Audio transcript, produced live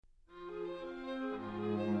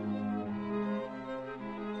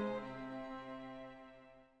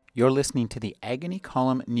You're listening to the Agony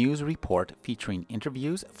Column News Report featuring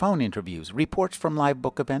interviews, phone interviews, reports from live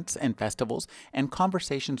book events and festivals, and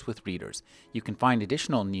conversations with readers. You can find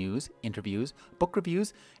additional news, interviews, book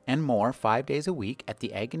reviews, and more 5 days a week at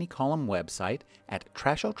the Agony Column website at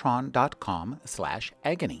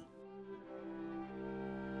trashotron.com/agony.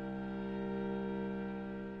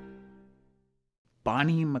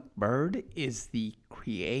 Bonnie McBird is the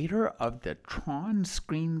creator of the Tron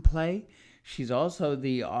screenplay. She's also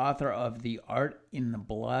the author of The Art in the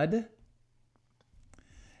Blood,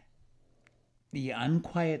 The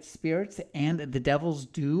Unquiet Spirits, and The Devil's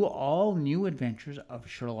Due, all new adventures of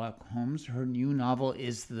Sherlock Holmes. Her new novel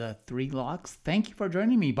is The Three Locks. Thank you for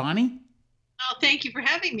joining me, Bonnie. Oh, thank you for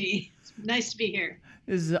having me. It's nice to be here.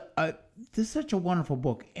 This is such a wonderful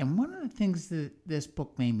book, and one of the things that this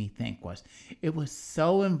book made me think was it was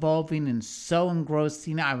so involving and so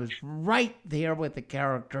engrossing. I was right there with the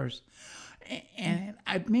characters, and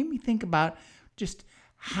it made me think about just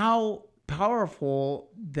how powerful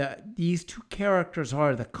these two characters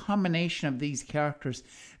are, the combination of these characters.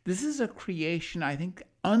 This is a creation, I think,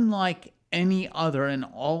 unlike any other in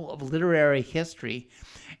all of literary history.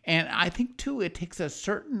 And I think, too, it takes a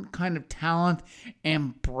certain kind of talent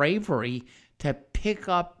and bravery to pick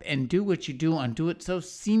up and do what you do and do it so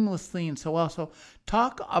seamlessly and so well. So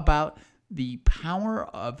talk about the power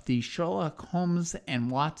of the Sherlock Holmes and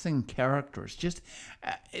Watson characters. Just,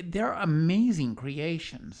 they're amazing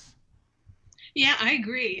creations. Yeah, I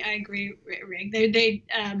agree. Rick.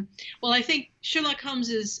 Well, I think Sherlock Holmes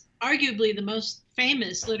is arguably the most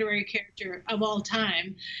famous literary character of all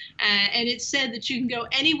time. And it's said that you can go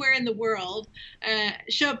anywhere in the world,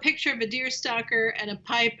 show a picture of a deer stalker and a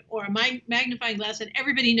pipe or a magnifying glass, and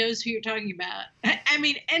everybody knows who you're talking about. I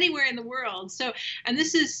mean, anywhere in the world. So, and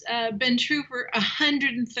this has been true for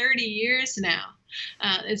 130 years now.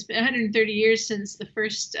 It's been 130 years since the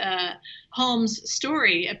first Holmes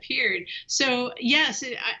story appeared. So yes,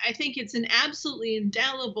 I think it's an absolutely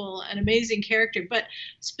indelible and amazing character. But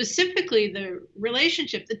specifically, the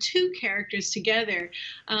relationship, the two characters together,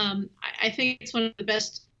 I think it's one of the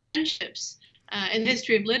best friendships in the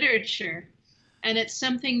history of literature, and it's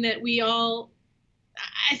something that we all.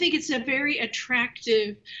 I think it's a very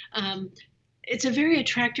attractive. It's a very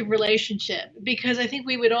attractive relationship because I think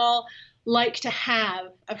we would all like to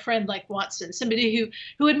have a friend like Watson, somebody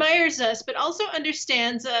who admires us, but also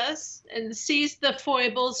understands us and sees the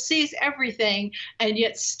foibles, sees everything, and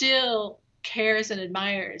yet still cares and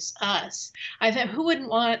admires us. I thought, who wouldn't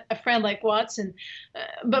want a friend like Watson?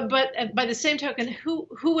 But by the same token, who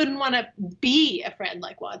wouldn't want to be a friend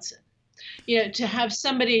like Watson? You know, to have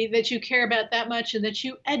somebody that you care about that much and that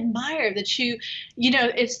you admire, that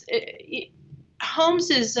Holmes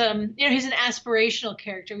is, he's an aspirational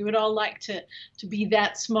character. We would all like to be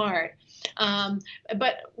that smart.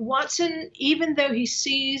 But Watson, even though he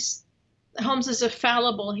sees Holmes as a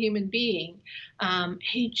fallible human being,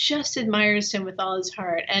 he just admires him with all his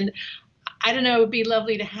heart. And I don't know, it would be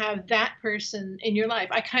lovely to have that person in your life.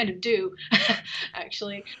 I kind of do,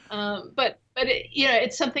 actually. But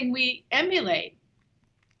it's something we emulate.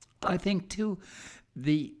 I think, too,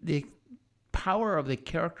 the power of the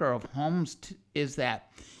character of Holmes is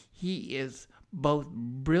that he is both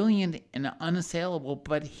brilliant and unassailable,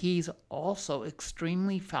 but he's also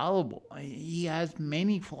extremely fallible. He has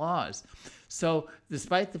many flaws. So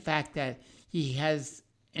despite the fact that he has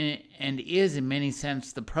and is in many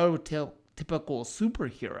sense the prototypical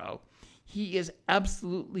superhero, he is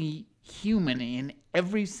absolutely human in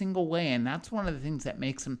every single way, and that's one of the things that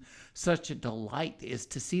makes him such a delight, is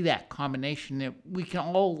to see that combination that we can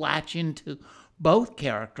all latch into both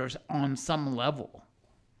characters on some level.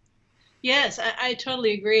 Yes, I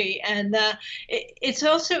totally agree. And it's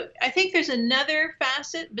also, I think there's another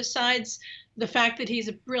facet besides the fact that he's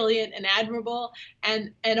brilliant and admirable,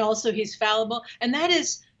 and also he's fallible, and that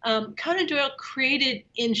is Conan Doyle created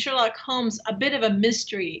in Sherlock Holmes a bit of a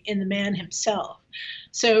mystery in the man himself.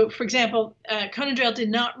 So, for example, Conan Doyle did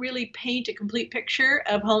not really paint a complete picture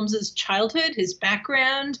of Holmes's childhood, his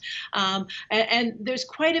background, and there's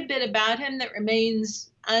quite a bit about him that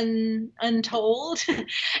remains untold.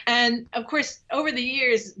 And of course, over the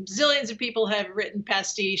years, zillions of people have written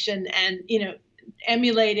pastiche and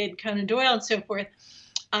emulated Conan Doyle and so forth.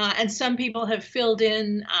 And some people have filled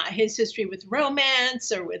in his history with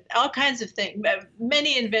romance or with all kinds of things,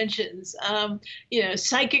 many inventions,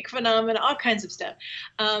 psychic phenomena, all kinds of stuff.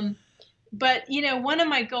 But one of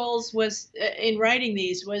my goals was in writing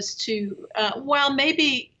these was to, while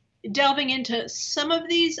maybe delving into some of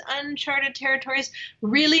these uncharted territories,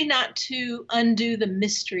 really not to undo the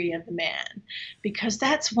mystery of the man, because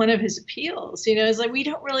that's one of his appeals. It's like we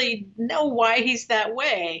don't really know why he's that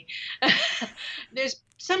way. There's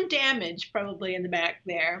some damage probably in the back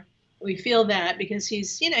there. We feel that because he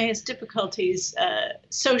has difficulties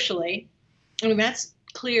socially. I mean, that's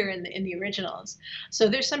clear in the originals. So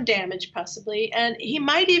there's some damage possibly, and he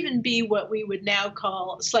might even be what we would now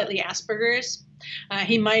call slightly Asperger's.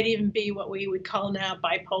 He might even be what we would call now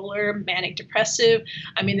bipolar, manic depressive.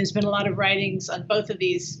 I mean, there's been a lot of writings on both of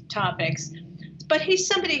these topics, but he's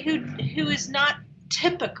somebody who is not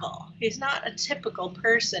typical. He's not a typical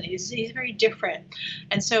person. He's very different,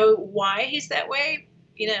 and so why he's that way,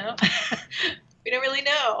 we don't really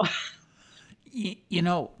know.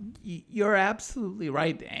 You're absolutely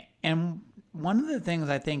right. And one of the things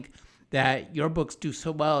I think that your books do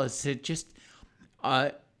so well is to just,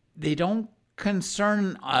 they don't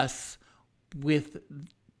concern us with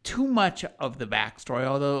too much of the backstory,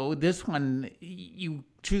 although this one you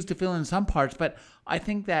choose to fill in some parts. But I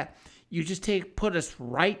think that you just put us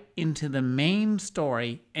right into the main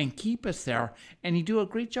story and keep us there. And you do a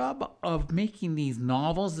great job of making these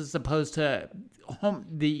novels as opposed to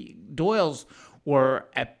the Doyle's were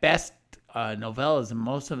at best novellas, and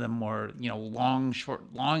most of them were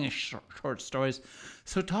longish short stories.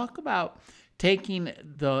 So talk about taking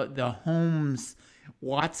the Holmes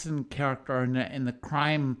Watson character and the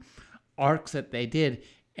crime arcs that they did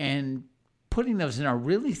and putting those in a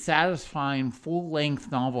really satisfying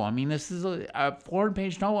full-length novel. I mean, this is a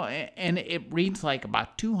 400-page novel, and it reads like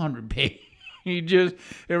about 200 pages.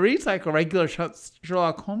 It reads like a regular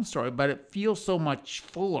Sherlock Holmes story, but it feels so much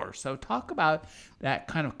fuller. So talk about that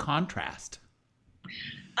kind of contrast.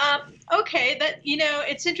 Okay,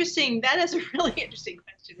 it's interesting. That is a really interesting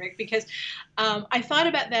question, Rick, because I thought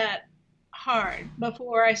about that hard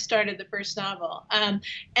before I started the first novel. And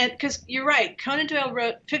because you're right, Conan Doyle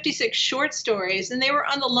wrote 56 short stories, and they were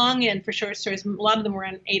on the long end for short stories. A lot of them were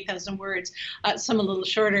around 8,000 words, some a little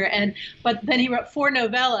shorter. But then he wrote 4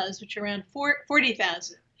 novellas, which are around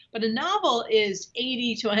 40,000. But a novel is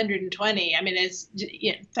 80 to 120. I mean, it's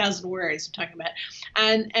 1,000 words I'm talking about.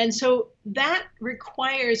 And so that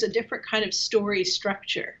requires a different kind of story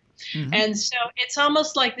structure. Mm-hmm. And so it's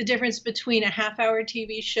almost like the difference between a half-hour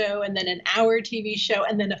TV show and then an hour TV show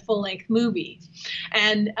and then a full-length movie.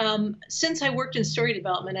 And since I worked in story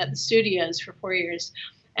development at the studios for 4 years,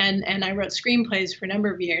 and I wrote screenplays for a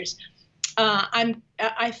number of years,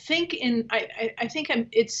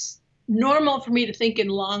 it's normal for me to think in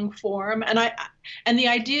long form, and the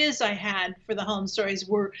ideas I had for the Holmes stories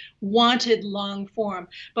were wanted long form.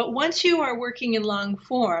 But once you are working in long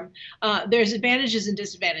form, there's advantages and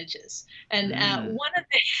disadvantages. And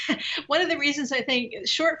one of the reasons I think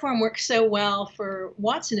short form works so well for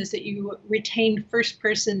Watson is that you retain first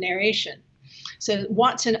person narration. So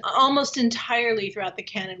Watson, almost entirely throughout the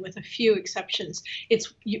canon, with a few exceptions,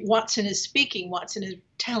 Watson is speaking. Watson is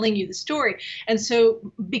telling you the story, and so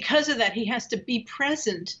because of that, he has to be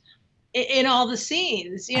present in all the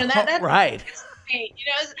scenes. That's right.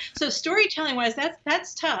 So storytelling wise,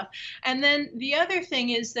 that's tough. And then the other thing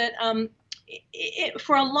is that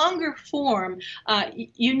for a longer form,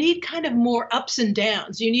 you need kind of more ups and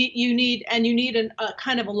downs. You need a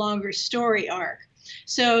kind of a longer story arc.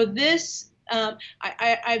 So this.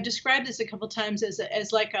 I've described this a couple times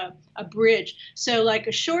as like a bridge. So like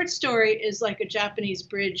a short story is like a Japanese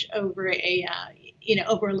bridge over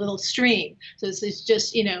over a little stream. So it's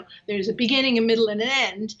just, there's a beginning, a middle, and an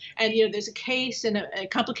end. And, there's a case and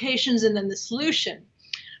complications and then the solution.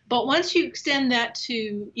 But once you extend that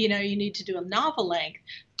to, you need to do a novel length,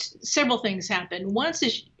 several things happen. One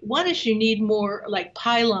is you need more like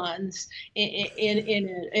pylons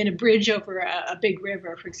in a bridge over a big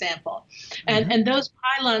river, for example. And those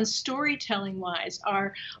pylons, storytelling wise,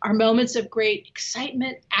 are moments of great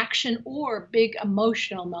excitement, action, or big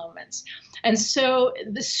emotional moments. And so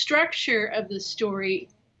the structure of the story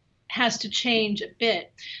has to change a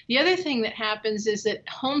bit. The other thing that happens is that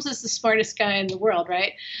Holmes is the smartest guy in the world,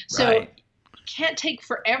 right? So it can't take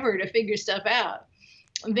forever to figure stuff out.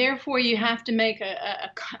 Therefore, you have to make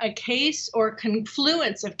a case or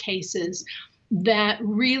confluence of cases that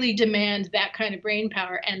really demand that kind of brain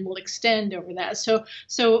power and will extend over that. So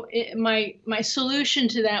my solution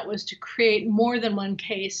to that was to create more than one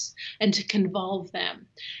case and to convolve them.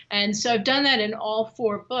 And so I've done that in all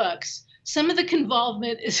 4 books. Some of the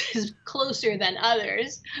convolvement is closer than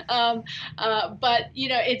others, but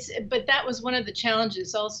that was one of the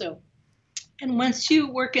challenges also. And once you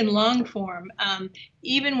work in long form,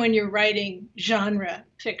 even when you're writing genre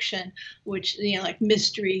fiction, which like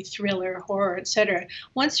mystery, thriller, horror, etc.,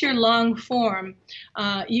 once you're long form,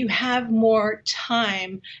 you have more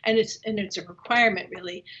time, and it's a requirement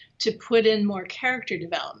really to put in more character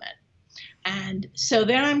development. And so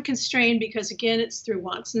then I'm constrained because again, it's through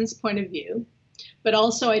Watson's point of view, but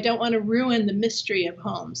also I don't want to ruin the mystery of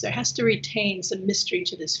Holmes. There has to retain some mystery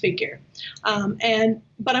to this figure,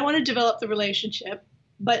 but I want to develop the relationship,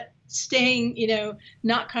 but staying,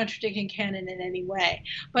 not contradicting canon in any way.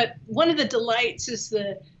 But one of the delights is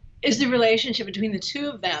the relationship between the two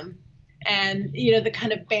of them, and the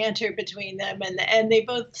kind of banter between them, and they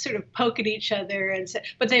both sort of poke at each other, and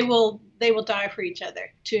but they will die for each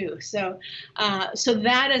other too. So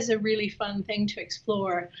that is a really fun thing to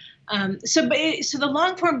explore. So the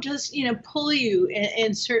long form does pull you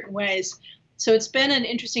in certain ways. So it's been an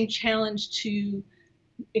interesting challenge to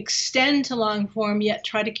extend to long form yet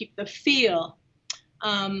try to keep the feel.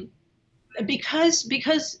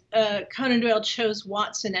 Because Conan Doyle chose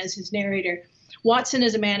Watson as his narrator. Watson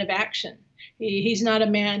is a man of action. He's not a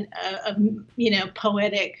man of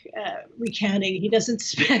poetic recounting. He doesn't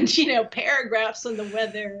spend paragraphs on the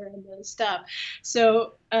weather and the stuff.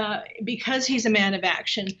 So because he's a man of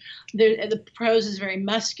action, the prose is very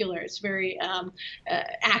muscular. It's very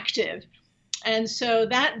active, and so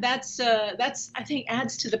that's I think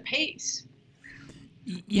adds to the pace.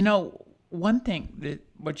 One thing that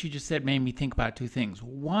what you just said made me think about two things.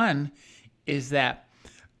 One is that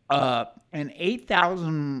an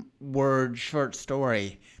 8,000 word short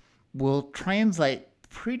story will translate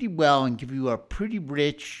pretty well and give you a pretty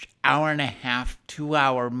rich hour and a half, 2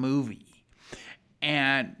 hour movie.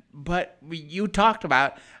 But you talked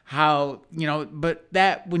about how, but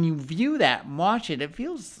that when you view that and watch it, it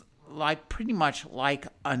feels like pretty much like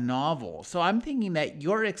a novel. So I'm thinking that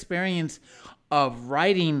your experience of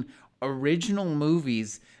writing original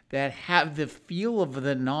movies that have the feel of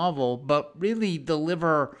the novel, but really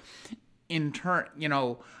deliver in turn,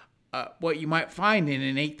 what you might find in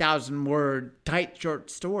an 8,000 word tight short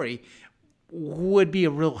story would be a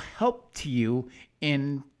real help to you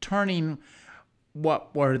in turning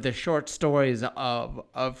what were the short stories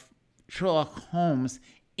of Sherlock Holmes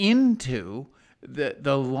into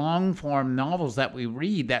the long form novels that we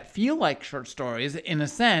read that feel like short stories. In a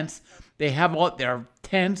sense, they have they're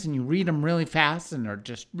tense and you read them really fast and they're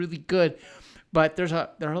just really good, but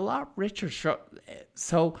they're a lot richer.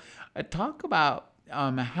 So talk about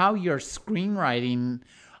how your screenwriting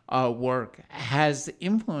work has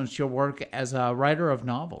influenced your work as a writer of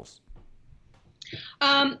novels.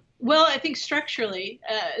 Well, I think structurally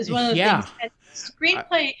is one of the things. And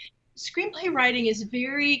screenplay writing is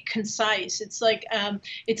very concise. It's like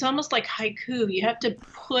it's almost like haiku. You have to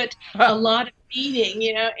put a lot of meaning,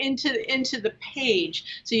 into the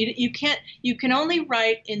page. So you can only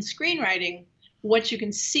write in screenwriting what you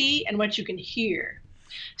can see and what you can hear.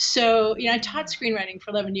 So I taught screenwriting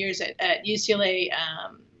for 11 years at UCLA.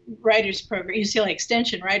 Writers program, UCLA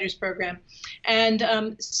Extension Writers program,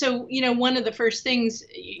 and so one of the first things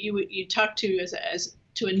you talk to as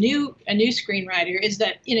to a new screenwriter is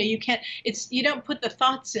that you don't put the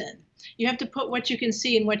thoughts in. You have to put what you can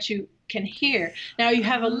see and what you can hear. Now you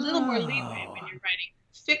have a little more leeway when you're writing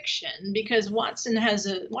fiction because Watson has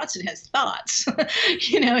thoughts.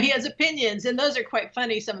 He has opinions, and those are quite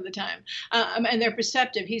funny some of the time, and they're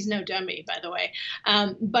perceptive. He's no dummy, by the way,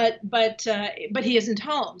 but he isn't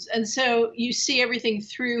Holmes, and so you see everything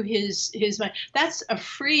through his mind. That's a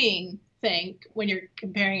freeing thing when you're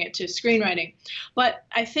comparing it to screenwriting. But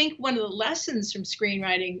I think one of the lessons from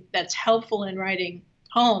screenwriting that's helpful in writing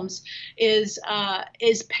Holmes is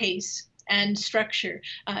pace and structure.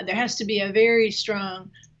 There has to be a very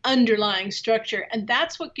strong underlying structure, and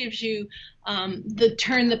that's what gives you the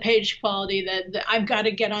turn the page quality that I've got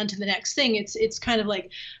to get on to the next thing. It's kind of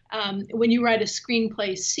like when you write a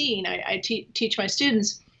screenplay scene. I teach my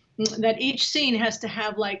students that each scene has to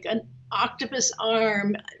have like an octopus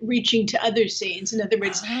arm reaching to other scenes. In other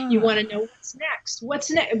words, you want to know what's next,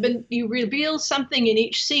 but you reveal something in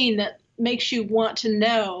each scene that makes you want to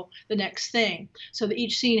know the next thing. So that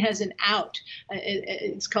each scene has an out.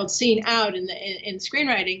 It's called scene out in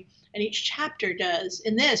screenwriting, and each chapter does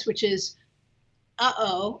in this, which is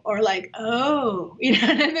or like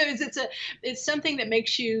it's something that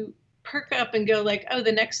makes you perk up and go like, oh,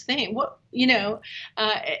 the next thing,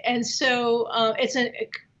 and so it's a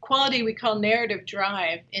quality we call narrative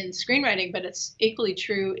drive in screenwriting, but it's equally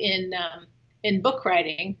true in book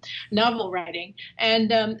writing, novel writing.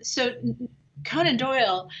 And so Conan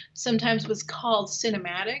Doyle sometimes was called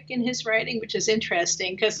cinematic in his writing, which is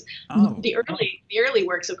interesting because Oh, the early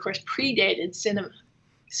works, of course, predated cinema.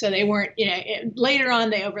 So they weren't, later on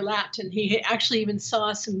they overlapped, and he actually even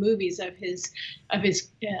saw some movies of his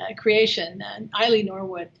creation. Eileen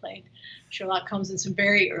Norwood played Sherlock Holmes in some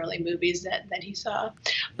very early movies that he saw.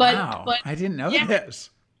 But wow. but I didn't know yeah, this.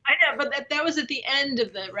 I know, but that was at the end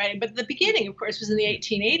of the writing. But the beginning, of course, was in the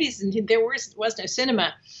 1880s, and there was no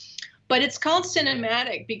cinema. But it's called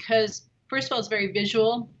cinematic because, first of all, it's very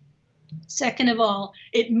visual. Second of all,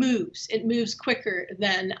 it moves. It moves quicker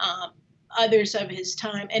than others of his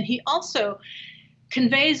time. And he also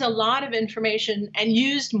conveys a lot of information and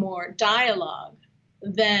used more dialogue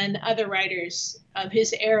than other writers of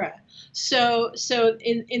his era. So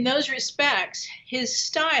in those respects, his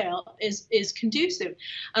style is conducive.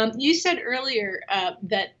 You said earlier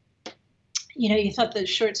that you thought the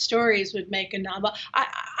short stories would make a novel.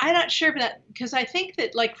 I'm not sure of that because I think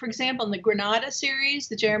that, like, for example, in the Granada series,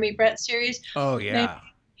 the Jeremy Brett series, Oh, they yeah.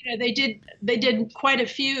 they did quite a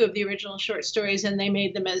few of the original short stories, and they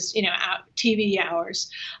made them as TV hours,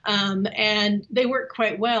 and they worked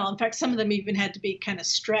quite well. In fact, some of them even had to be kind of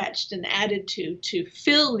stretched and added to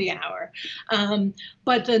fill the hour.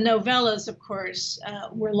 But the novellas, of course,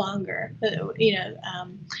 were longer.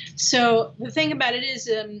 So the thing about it is.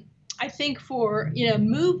 I think for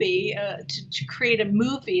movie to create a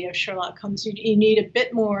movie of Sherlock Holmes, you need a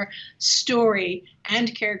bit more story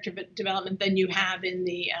and character development than you have in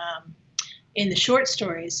the short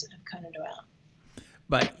stories of Conan Doyle.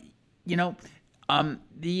 But you know,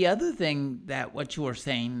 the other thing that what you were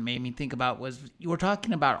saying made me think about was you were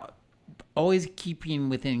talking about always keeping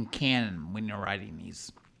within canon when you're writing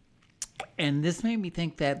these, and this made me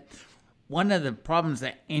think that one of the problems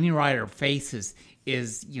that any writer faces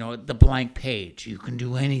is the blank page. You can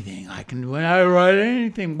do anything. I can do it. I write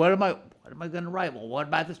anything. What am I going to write? Well, what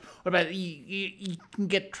about this? What about you can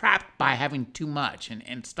get trapped by having too much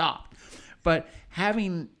and stop. But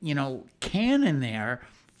having canon there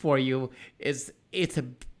for you it's a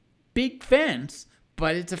big fence,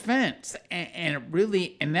 but it's a fence, and it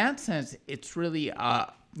really, in that sense, it's really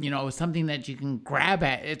something that you can grab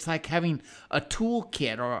at. It's like having a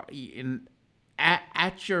toolkit or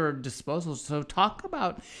at your disposal. So talk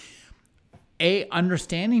about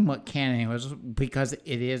understanding what canon was, because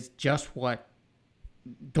it is just what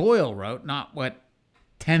Doyle wrote, not what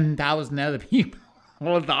 10,000 other people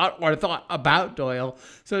thought about Doyle.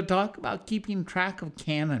 So talk about keeping track of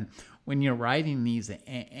canon when you're writing these,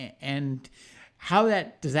 and how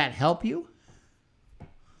does that help you?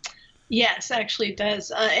 Yes, actually, it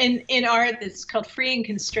does. In art, it's called freeing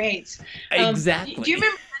constraints. Do you Exactly.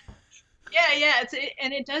 remember? Yeah.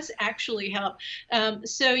 And it does actually help.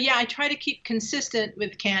 So yeah, I try to keep consistent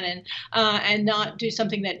with canon and not do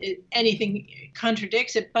something that anything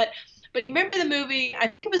contradicts it. But remember the movie? I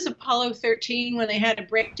think it was Apollo 13 when they had a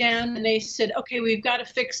breakdown and they said, "Okay, we've got to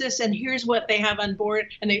fix this, and here's what they have on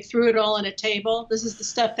board," and they threw it all on a table. This is the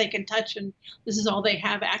stuff they can touch, and this is all they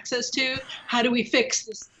have access to. How do we fix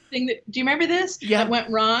this thing? Do you remember this that Yeah. went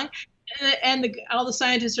wrong? And all the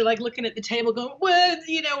scientists are like looking at the table going, what,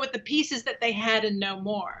 with the pieces that they had and no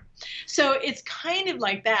more. So it's kind of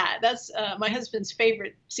like that. That's my husband's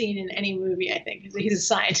favorite scene in any movie, I think. He's a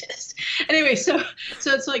scientist. Anyway, so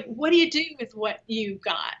it's like, what do you do with what you've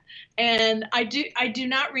got? And I do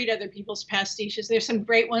not read other people's pastiches. There's some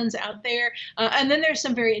great ones out there. And then there's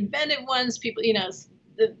some very inventive ones. People,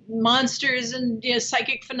 the monsters and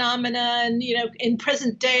psychic phenomena, and in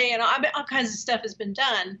present day, and all kinds of stuff has been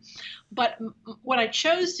done. But what I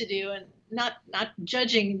chose to do, and not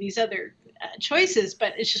judging these other choices,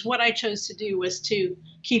 but it's just what I chose to do was to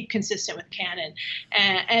keep consistent with canon.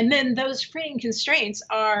 And then those freeing constraints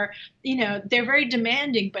are, they're very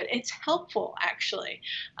demanding, but it's helpful actually.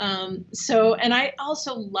 And I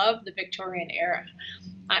also love the Victorian era.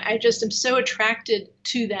 I just am so attracted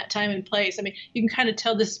to that time and place. I mean, you can kind of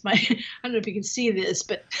tell this is my, I don't know if you can see this,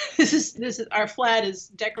 but this is our flat is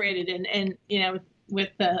decorated with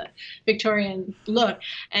the Victorian look.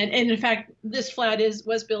 And in fact, this flat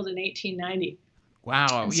was built in 1890.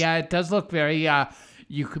 Wow. Yeah, it does look very.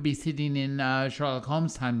 You could be sitting in Sherlock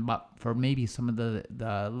Holmes time, but for maybe some of the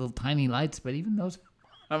little tiny lights, but even those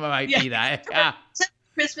might Yeah. be that. Yeah.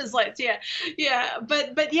 Christmas lights, yeah,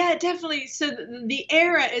 but yeah, definitely. So the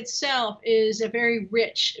era itself is it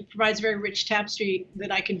provides a very rich tapestry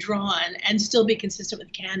that I can draw on and still be consistent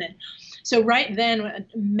with canon. So right then,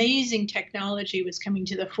 amazing technology was coming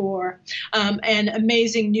to the fore, and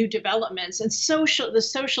amazing new developments, and the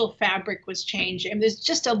social fabric was changing. And there's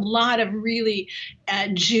just a lot of really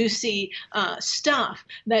juicy stuff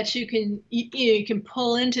that you can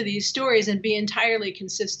pull into these stories and be entirely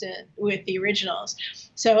consistent with the originals.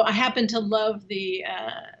 So I happen to love the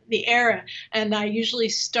era, and I usually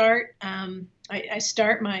start. I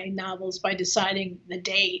start my novels by deciding the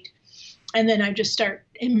date, and then I just start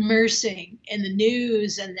immersing in the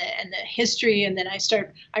news and the history, and then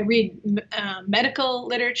I read medical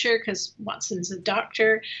literature because Watson's a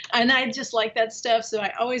doctor, and I just like that stuff. So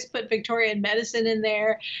I always put Victorian medicine in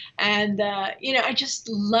there, and I just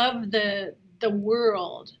love the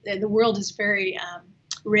world. The world is very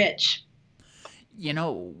rich.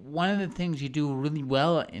 One of the things you do really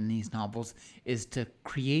well in these novels is to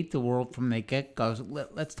create the world from the get-go.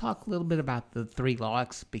 Let's talk a little bit about the Three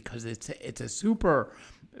Locks, because it's a super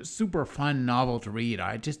fun novel to read.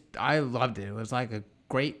 I loved it. It was like a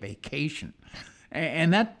great vacation,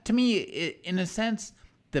 and that, to me, in a sense,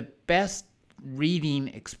 the best reading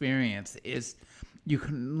experience is you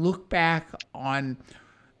can look back on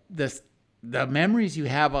the memories you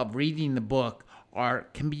have of reading the book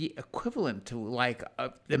can be equivalent to like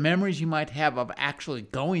the memories you might have of actually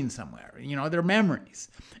going somewhere. They're memories,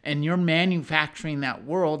 and you're manufacturing that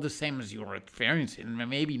world the same as you're experiencing.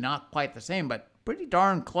 Maybe not quite the same, but pretty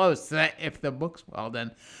darn close to that if the book's well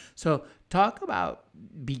done. So talk about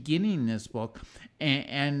beginning this book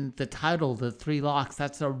and the title, The Three Locks.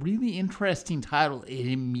 That's a really interesting title. It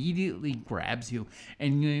immediately grabs you,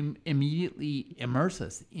 and you immediately immerse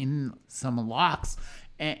us in some locks.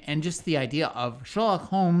 And just the idea of Sherlock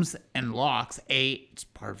Holmes and locks, A, it's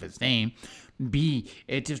part of his name, B,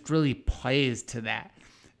 it just really plays to that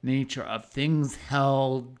nature of things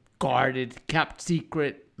held, guarded, kept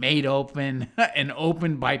secret, made open, and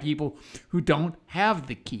opened by people who don't have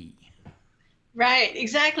the key. Right,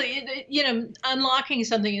 exactly. Unlocking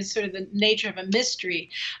something is sort of the nature of a mystery,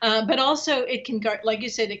 but also it can guard, like you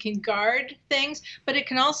said, it can guard things, but it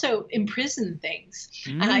can also imprison things.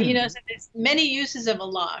 So there's many uses of a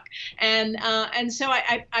lock, and so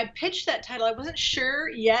I pitched that title. I wasn't sure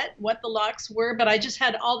yet what the locks were, but I just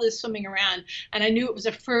had all this swimming around, and I knew it was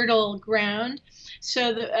a fertile ground.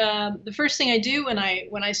 So the first thing I do when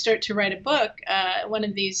I start to write a book, one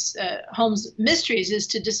of these Holmes mysteries, is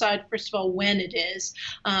to decide, first of all, when it is.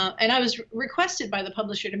 And I was requested by the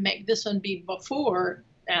publisher to make this one be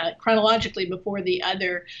chronologically before the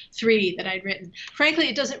other three that I'd written. Frankly,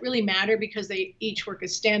 it doesn't really matter because they each work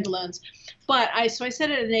as standalones. But I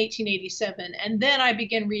set it in 1887, and then I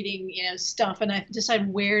began reading stuff, and I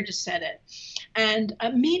decided where to set it. And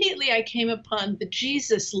immediately I came upon the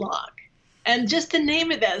Jesus Lock. And just the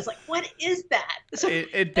name of that is like, what is that? So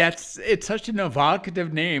it's such an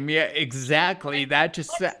evocative name. Yeah, exactly. That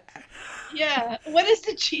just. Yeah, what is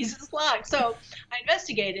the Jesus Lock? So I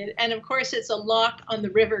investigated, and of course, it's a lock on the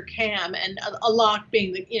River Cam, and a lock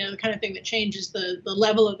being the kind of thing that changes the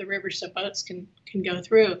level of the river so boats can go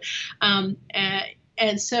through.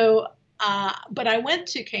 And so, but I went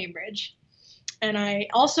to Cambridge. And I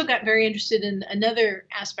also got very interested in another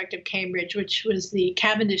aspect of Cambridge, which was the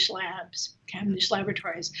Cavendish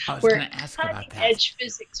Laboratories, where cutting-edge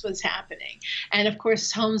physics was happening. And of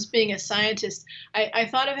course, Holmes being a scientist, I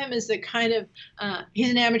thought of him as the kind of, he's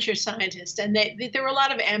an amateur scientist, and there were a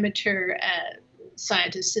lot of amateur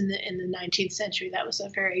scientists in the 19th century. That was a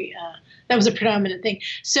predominant thing.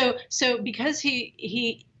 So because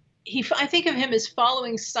I think of him as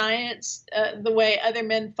following science the way other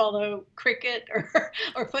men follow cricket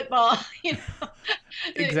or football.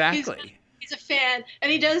 Exactly. He's a fan,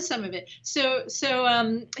 and he does some of it. So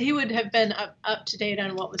he would have been up to date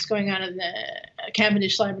on what was going on in the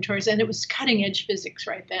Cavendish Laboratories, and it was cutting edge physics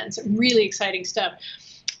right then. Some really exciting stuff.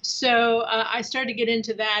 So I started to get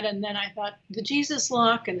into that, and then I thought the Jesus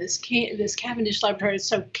Lock and this Cavendish Laboratory.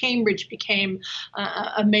 So Cambridge became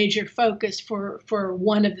a major focus for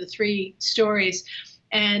one of the three stories,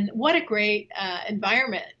 and what a great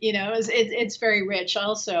environment! It's very rich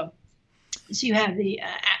also. So you have the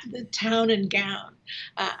town and gown.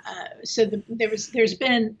 There's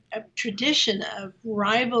been a tradition of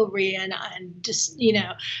rivalry and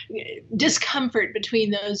discomfort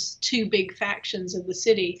between those two big factions of the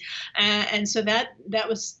city, and so that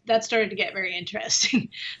started to get very interesting.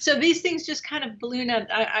 So these things just kind of balloon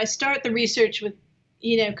out. I start the research with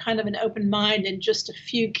kind of an open mind and just a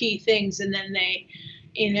few key things, and then they,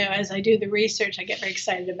 as I do the research, I get very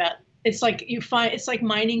excited about. It's like it's like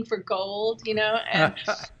mining for gold, and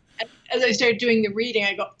as I start doing the reading,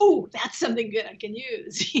 I go, oh, that's something good I can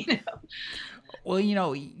use, Well,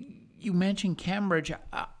 you mentioned Cambridge.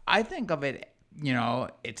 I think of it,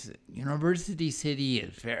 it's University City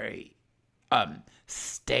is very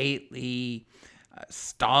stately,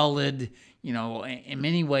 stolid, in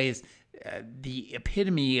many ways, the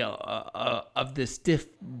epitome of the stiff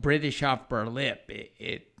British upper lip.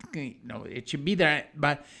 It should be there,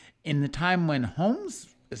 but in the time when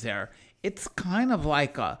Holmes was there, it's kind of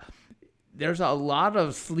like there's a lot of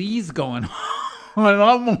sleaze going on, a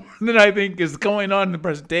lot more than I think is going on in the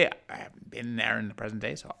present day. I haven't been there in the present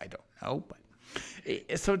day, so I don't know. But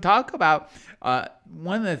so talk about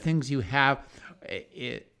one of the things you have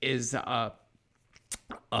is a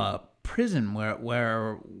prison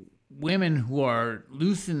where women who are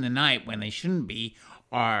loose in the night when they shouldn't be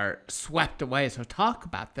are swept away. So talk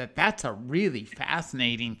about that. That's a really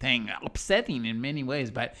fascinating thing, upsetting in many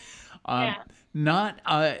ways, but not.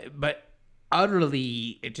 But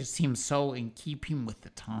utterly, it just seems so in keeping with the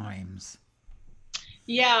times.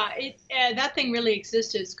 Yeah, that thing really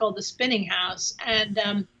existed. It's called the Spinning House,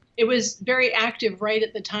 and it was very active right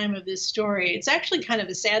at the time of this story. It's actually kind of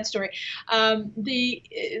a sad story.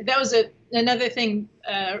 That was another thing.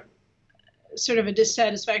 Sort of a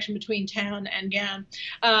dissatisfaction between town and gown.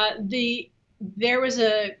 There was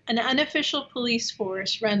an unofficial police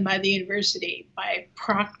force run by the university, by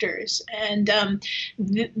proctors, and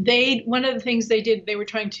one of the things they did, they were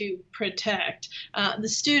trying to protect the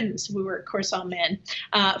students, who were of course all men,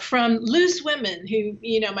 from loose women who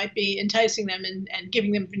might be enticing them and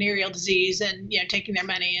giving them venereal disease and taking their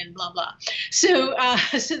money and blah blah. So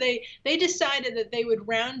they decided that they would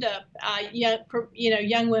round up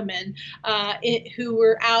young women who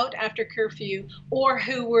were out after curfew or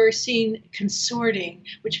who were seen consorting,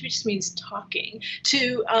 which just means talking,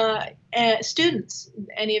 to students,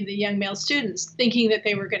 any of the young male students, thinking that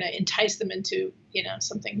they were going to entice them into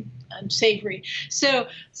something unsavory. So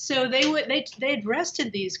they'd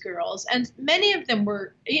arrested these girls, and many of them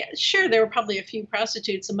were sure there were probably a few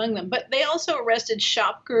prostitutes among them, but they also arrested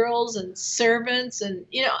shop girls and servants and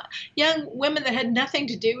young women that had nothing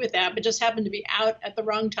to do with that but just happened to be out at the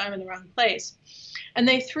wrong time in the wrong place. And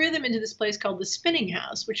they threw them into this place called the Spinning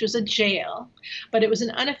House, which was a jail, but it was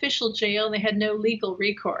an unofficial jail, and they had no legal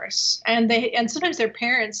recourse. And sometimes their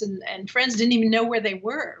parents and friends didn't even know where they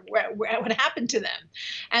were, what happened to them.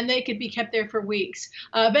 And they could be kept there for weeks.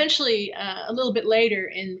 Eventually, a little bit later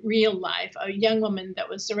in real life, a young woman that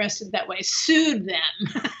was arrested that way sued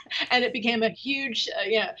them. And it became a huge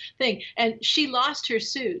thing. And she lost her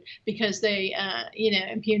suit because they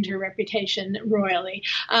impugned her reputation royally.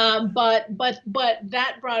 But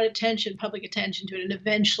that brought public attention to it, and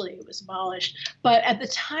eventually it was abolished. But at the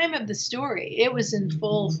time of the story, it was in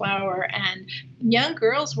full flower, and young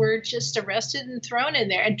girls were just arrested and thrown in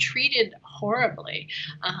there and treated horribly.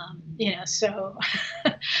 So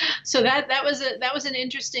that was an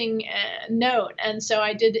interesting note. And so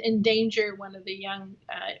I did endanger one of the young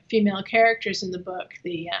female characters in the book.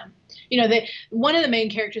 One of the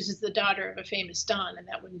main characters is the daughter of a famous don, and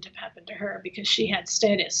that wouldn't have happened to her because she had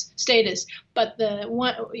status. But the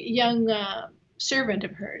one young servant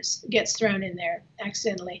of hers gets thrown in there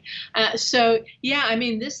accidentally.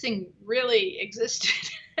 This thing really existed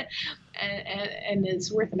and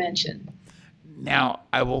is worth a mention. Now,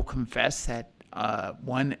 I will confess that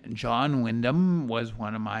one John Wyndham was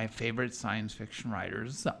one of my favorite science fiction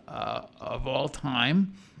writers of all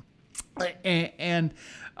time. And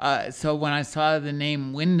so when I saw the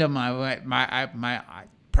name Wyndham, I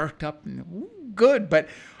perked up and good, but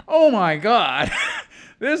oh my God,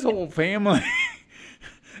 this whole family.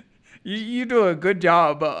 You do a good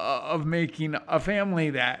job of making a family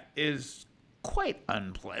that is quite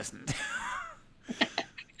unpleasant.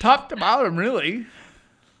 Top to bottom, really.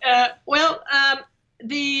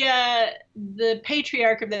 The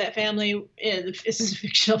patriarch of that family, this is a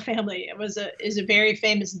fictional family, is a very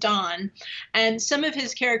famous don, and some of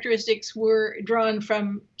his characteristics were drawn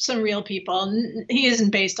from some real people. He isn't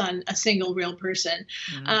based on a single real person,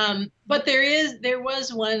 but there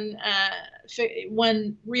was one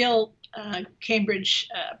real Cambridge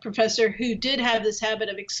professor who did have this habit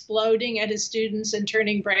of exploding at his students and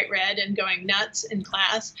turning bright red and going nuts in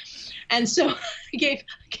class. And so I gave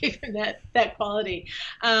him that quality.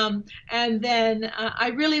 And then I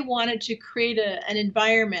really wanted to create an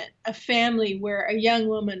environment, a family where a young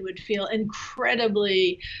woman would feel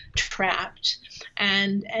incredibly trapped.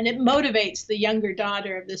 And it motivates the younger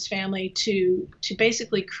daughter of this family to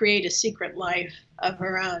basically create a secret life of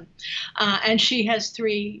her own. And she has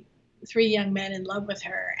three young men in love with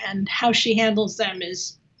her, and how she handles them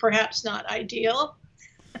is perhaps not ideal.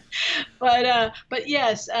 But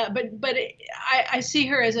yes, I see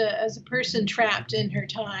her as a person trapped in her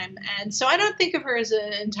time, and so I don't think of her as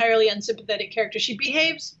an entirely unsympathetic character. She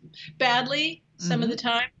behaves badly some of Hmm. the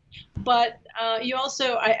time, but you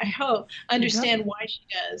also, I hope, She does. understand why she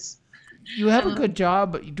does. You have a good Um,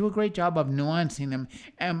 job. You do a great job of nuancing them,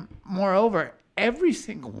 and moreover, every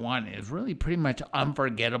single one is really pretty much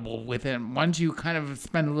unforgettable within. Once you kind of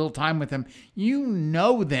spend a little time with them, you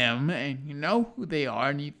know them and you know who they are,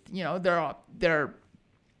 and you know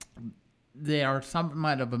they are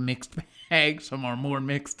somewhat of a mixed bag. Some are more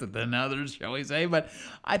mixed than others, shall we say? But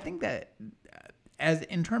I think that as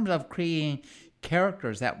in terms of creating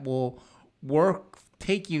characters that will work,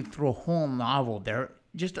 take you through a whole novel, they're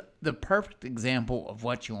just the perfect example of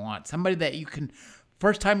what you want. Somebody that you can,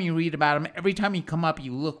 first time you read about them, every time you come up,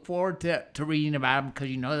 you look forward to reading about them because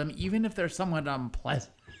you know them, even if they're somewhat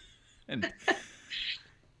unpleasant. And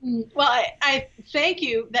Well, I thank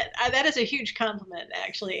you. That is a huge compliment,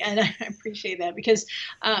 actually, and I appreciate that because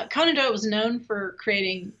Conan Doyle was known for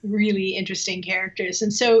creating really interesting characters,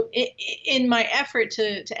 and so in my effort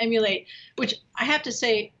to emulate, which I have to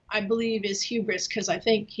say I believe is hubris, because I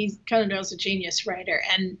think Conan Doyle's a genius writer,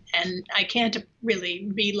 and I can't really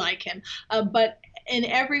be like him, but in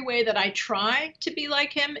every way that I try to be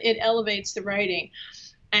like him, it elevates the writing.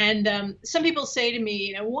 And some people say to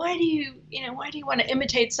me, why do you want to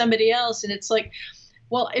imitate somebody else? And it's like,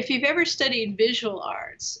 well, if you've ever studied visual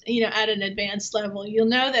arts, at an advanced level, you'll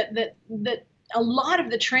know that a lot of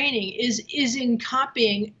the training is in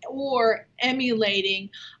copying or emulating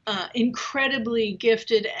incredibly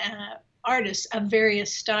gifted artists of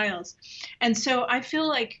various styles. And so I feel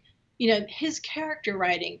like his character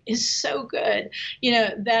writing is so good,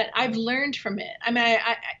 that I've learned from it. I mean,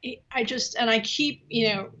 I just, and I keep,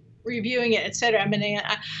 reviewing it, et cetera. I mean,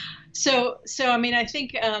 so I mean, I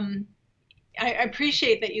think I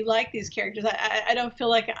appreciate that you like these characters. I don't feel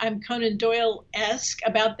like I'm Conan Doyle-esque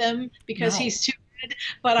about them because no, he's too good,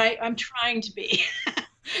 but I'm trying to be,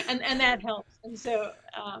 and that helps. And so,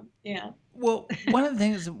 yeah. well, one of the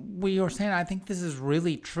things we were saying, I think this is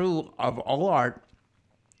really true of all art,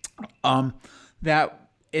 um, that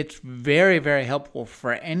it's very, very helpful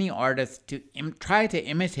for any artist to try to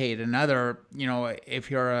imitate another. You know,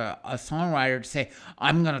 if you're a songwriter, to say,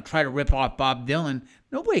 I'm going to try to rip off Bob Dylan.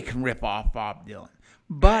 Nobody can rip off Bob Dylan.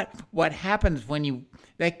 But what happens when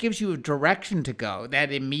that gives you a direction to go,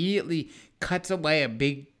 that immediately cuts away a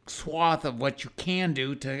big swath of what you can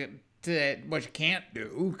do to what you can't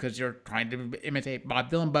do because you're trying to imitate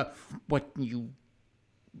Bob Dylan. But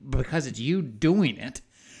because it's you doing it,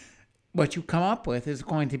 what you come up with is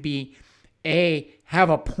going to be A, have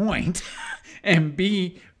a point, and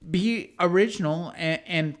B, be original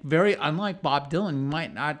and very unlike Bob Dylan. You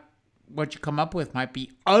might not, what you come up with might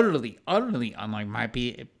be utterly, utterly unlike, might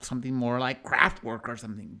be something more like Kraftwerk or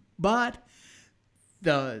something. But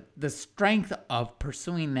the strength of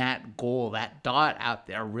pursuing that goal, that dot out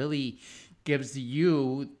there, really gives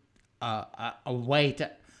you a way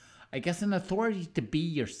to, I guess, an authority to be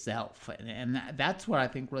yourself, and that's what I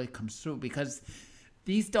think really comes through because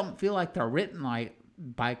these don't feel like they're written like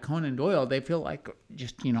by Conan Doyle. They feel like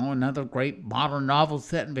just another great modern novel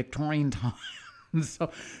set in Victorian times.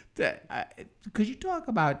 So, could you talk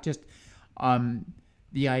about just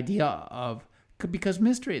the idea of, because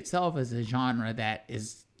mystery itself is a genre that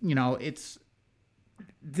is, it's,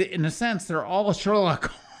 in a sense, they're all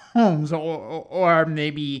Sherlock Holmes or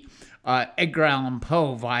maybe Edgar Allan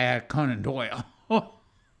Poe via Conan Doyle.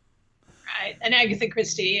 Right, and Agatha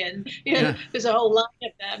Christie, and Yeah. there's a whole line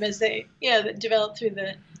of them as they, that develop through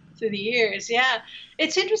the years. Yeah,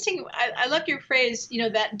 it's interesting. I love your phrase,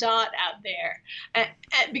 that dot out there, and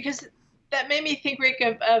because that made me think, Rick,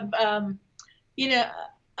 you know,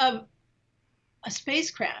 of a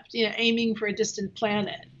spacecraft, aiming for a distant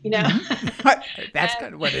planet, That's and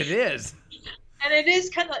kind of what it is. and it is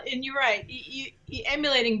kind of, and you're right. You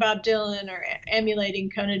emulating Bob Dylan or emulating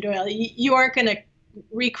Conan Doyle, you aren't going to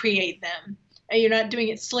recreate them. You're not doing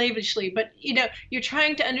it slavishly, but you're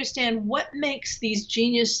trying to understand what makes these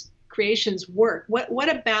genius creations work. What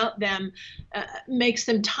about them makes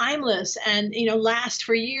them timeless and last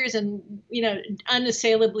for years and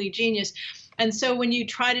unassailably genius. And so when you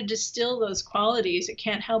try to distill those qualities, it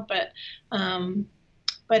can't help but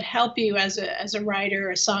help you as a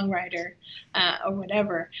writer, a songwriter, or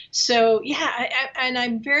whatever. So yeah, and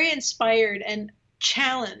I'm very inspired and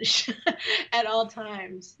challenged at all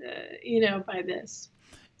times, by this.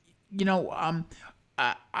 You know,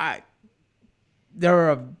 I there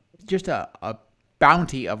are just a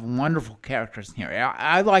bounty of wonderful characters here.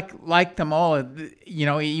 I like them all,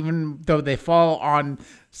 even though they fall on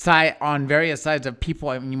various sides of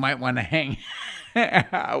people you might want to hang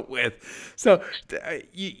out with. So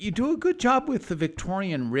you do a good job with the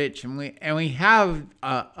Victorian rich, and we have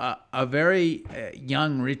a very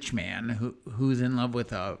young rich man who's in love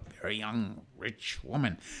with a very young rich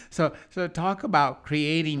woman. So talk about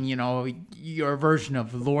creating, your version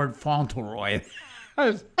of Lord Fauntleroy.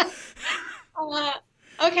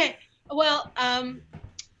 Okay. Well,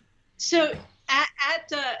 so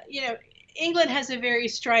England has a very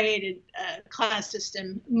striated class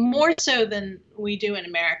system, more so than we do in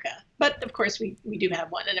America. But of course, we do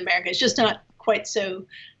have one in America. It's just not quite so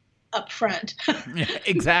upfront. Yeah,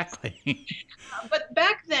 exactly. But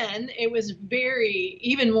back then, it was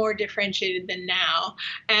even more differentiated than now.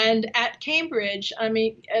 And at Cambridge,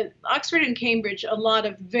 at Oxford and Cambridge, a lot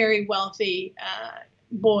of very wealthy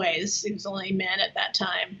boys, it was only men at that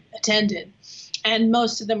time, attended. And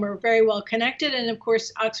most of them were very well connected. And of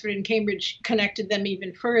course, Oxford and Cambridge connected them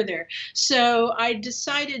even further. So I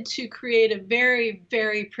decided to create a very,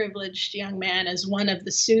 very privileged young man as one of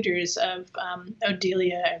the suitors of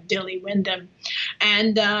Dilly Wyndham.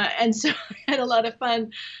 And so I had a lot of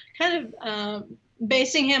fun kind of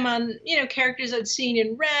basing him on, characters I'd seen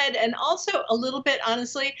and read, and also a little bit,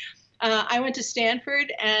 honestly, I went to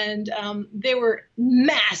Stanford, and there were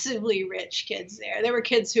massively rich kids there. There were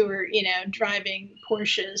kids who were, driving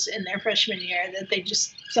Porsches in their freshman year that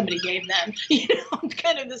somebody gave them,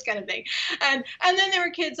 kind of this kind of thing. And then there were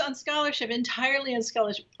kids on scholarship, entirely on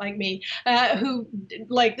scholarship like me, who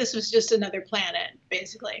this was just another planet,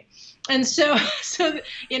 basically. And so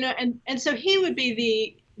and so he would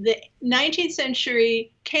be the 19th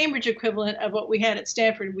century Cambridge equivalent of what we had at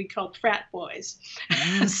Stanford, we called frat boys.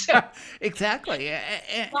 So, exactly.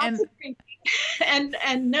 And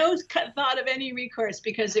no thought of any recourse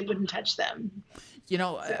because it wouldn't touch them.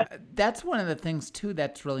 That's one of the things, too,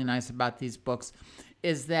 that's really nice about these books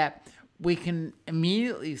is that we can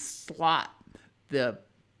immediately slot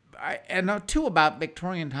and too about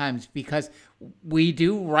Victorian times, because we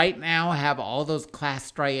do right now have all those class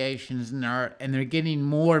striations, and they're getting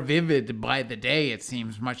more vivid by the day, it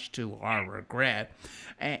seems, much to our regret.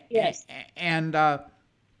 Yes. And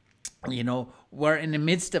we're in the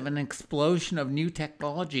midst of an explosion of new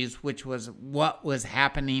technologies, which was what was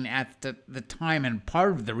happening at the time, and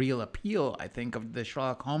part of the real appeal, I think, of the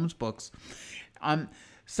Sherlock Holmes books.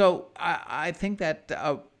 So I think that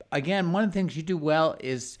again, one of the things you do well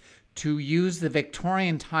is to use the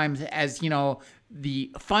Victorian times as,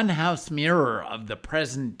 the funhouse mirror of the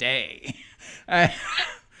present day. And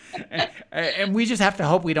we just have to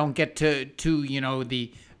hope we don't get to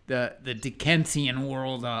the Dickensian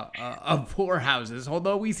world of poorhouses,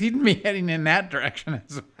 although we seem to be heading in that direction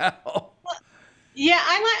as well. Yeah,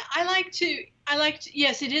 I like to,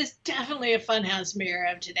 yes, it is definitely a funhouse mirror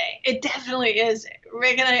of today. It definitely is.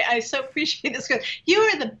 Rick, and I so appreciate this, because you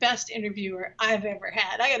are the best interviewer I've ever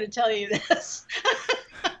had. I got to tell you this.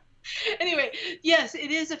 Anyway, yes,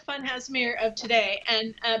 it is a funhouse mirror of today.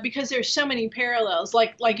 And because there's so many parallels,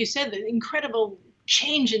 like you said, the incredible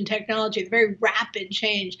change in technology, the very rapid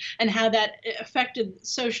change, and how that affected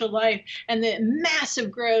social life, and the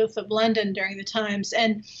massive growth of London during the times,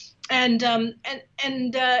 and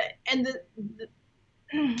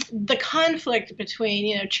the conflict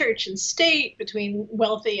between church and state, between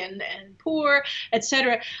wealthy and poor,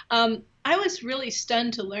 etc. I was really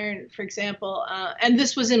stunned to learn, for example, and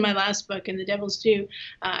this was in my last book, In the Devil's Due.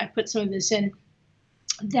 I put some of this in,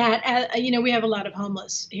 that we have a lot of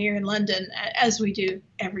homeless here in London, as we do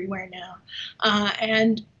everywhere now,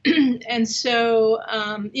 and so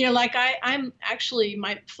I'm actually,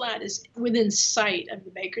 my flat is within sight of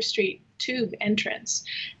the Baker Street Tube entrance,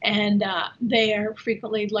 and they are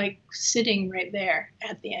frequently sitting right there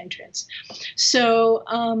at the entrance. So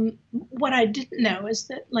what I didn't know is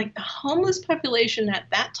that the homeless population at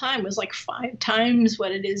that time was 5 times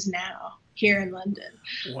what it is now here in London.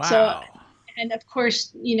 Wow. So, and of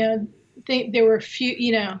course, there were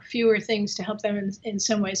fewer things to help them in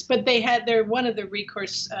some ways, but one of the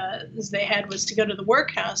recourse they had was to go to the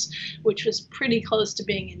workhouse, which was pretty close to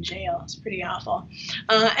being in jail. It's pretty awful.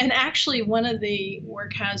 And actually, one of the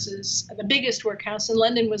workhouses, the biggest workhouse in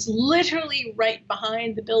London, was literally right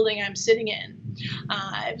behind the building I'm sitting in.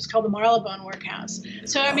 It was called the Marylebone Workhouse.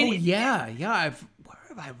 So I mean, yeah. Where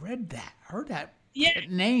have I read that? Heard that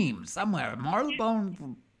name somewhere?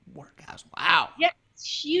 Marylebone Workhouse. Wow. Yeah.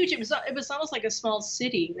 Huge. It was almost like a small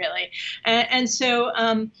city, really, and so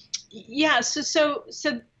So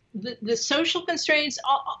the social constraints,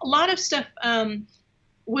 a lot of stuff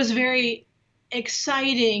was very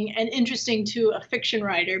exciting and interesting to a fiction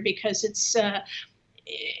writer because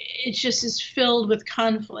it just is filled with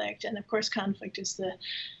conflict, and of course, conflict is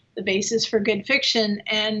the basis for good fiction.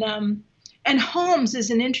 And Holmes is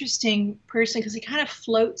an interesting person because he kind of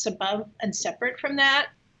floats above and separate from that.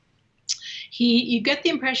 You get the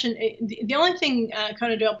impression, the only thing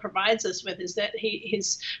Conan Doyle provides us with is that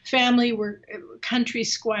his family were country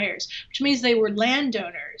squires, which means they were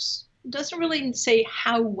landowners. It doesn't really say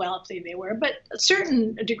how wealthy they were, but a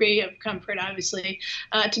certain degree of comfort, obviously,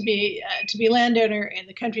 to be landowner in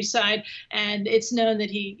the countryside. And it's known that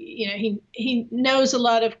he knows a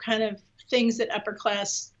lot of kind of things that upper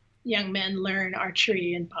class young men learn,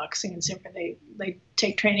 archery and boxing and so forth. They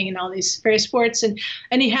take training in all these various sports, and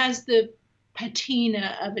he has the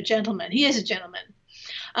patina of a gentleman. He is a gentleman.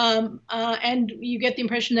 And you get the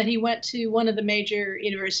impression that he went to one of the major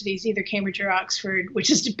universities, either Cambridge or Oxford,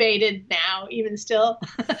 which is debated now, even still.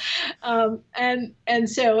 And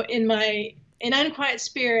so in Unquiet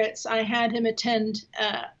Spirits, I had him attend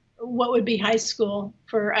what would be high school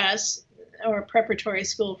for us, or preparatory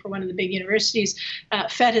school for one of the big universities,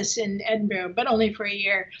 Fettes in Edinburgh, but only for a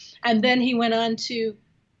year. And then he went on to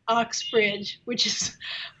Oxbridge, which is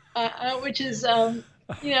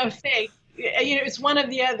fake. It's one of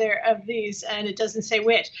the other of these, and it doesn't say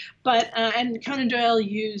which. But and Conan Doyle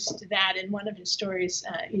used that in one of his stories,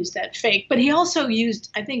 used that fake. But he also used,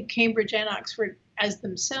 I think, Cambridge and Oxford as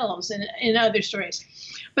themselves in other stories.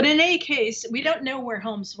 But in any case, we don't know where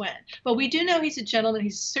Holmes went. But we do know he's a gentleman.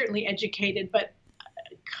 He's certainly educated, but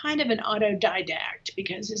kind of an autodidact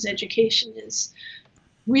because his education is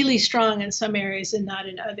really strong in some areas and not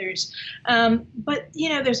in others. But,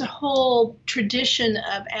 there's a whole tradition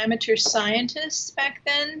of amateur scientists back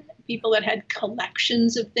then, people that had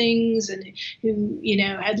collections of things and who,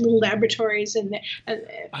 had little laboratories and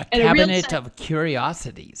a cabinet of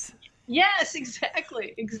curiosities. Yes,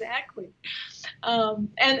 exactly.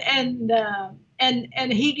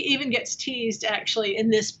 And he even gets teased actually in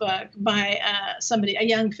this book by a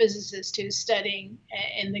young physicist who's studying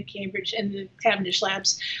in the Cavendish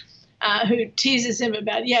labs, who teases him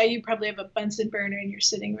about, you probably have a Bunsen burner in your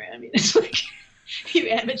sitting room. It's like, you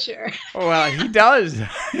amateur. Well, he does.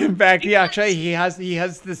 In fact, he has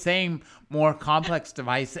the same more complex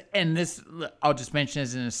device. And this, I'll just mention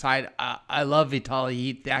as an aside, I love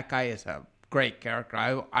Vitali. That guy is a great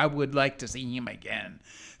character. I would like to see him again.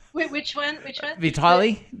 Wait, which one?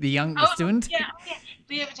 Vitali, the young student.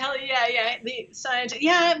 Leo Vitali. Yeah, the scientist.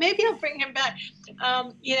 Yeah, maybe I'll bring him back.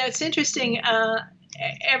 It's interesting.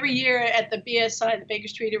 Every year at the BSI, the Baker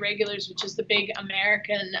Street Irregulars, which is the big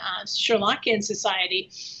American Sherlockian Society,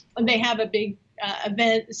 and they have a big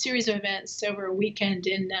a series of events over a weekend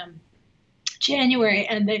in January,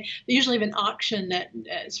 and they usually have an auction that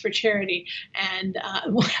is for charity. And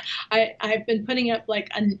I've been putting up like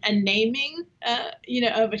a naming,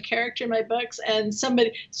 of a character in my books, and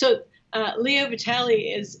Leo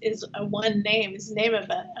Vitali is a one name. Is the name of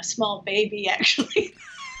a small baby, actually.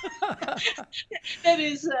 That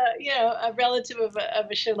is, a relative of a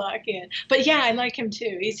Sherlockian. But yeah, I like him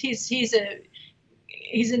too. He's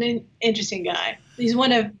an interesting guy. He's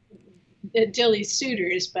one of Dilly's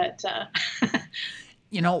suitors, but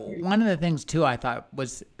one of the things too I thought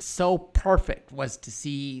was so perfect was to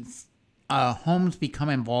see Holmes become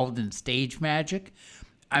involved in stage magic.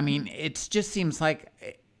 I mean, it just seems like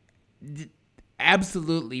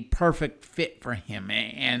absolutely perfect fit for him,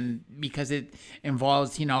 and because it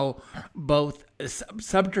involves both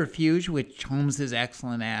subterfuge, which Holmes is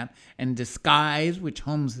excellent at, and disguise, which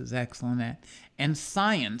Holmes is excellent at, and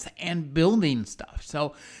science and building stuff.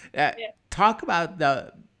 So talk about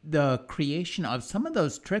the creation of some of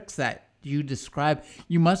those tricks that you describe.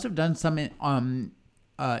 You must have done some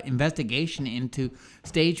investigation into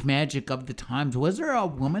stage magic of the times. Was there a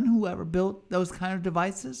woman who ever built those kind of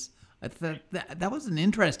devices? I thought that was an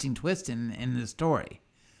interesting twist in the story.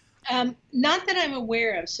 Not that I'm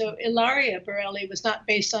aware of. So Ilaria Borelli was not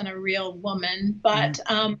based on a real woman, but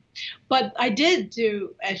I did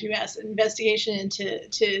do, as you asked, an investigation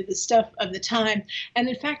into the stuff of the time. And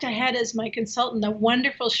in fact, I had as my consultant a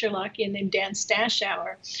wonderful Sherlockian named Dan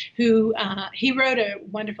Stashower, who he wrote a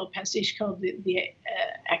wonderful pastiche called the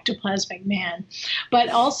Ectoplasmic Man. But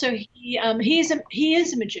also he is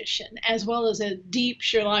a magician as well as a deep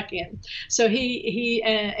Sherlockian. So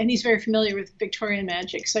and he's very familiar with Victorian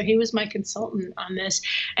magic. So he was my consultant on this,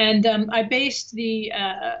 and I based the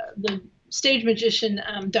stage magician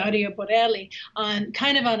Dario Borelli on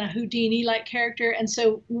a Houdini-like character. And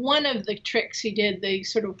so one of the tricks he did, the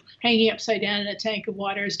sort of hanging upside down in a tank of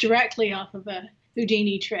water, is directly off of a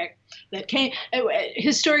Houdini trick that came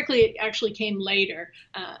historically. It actually came later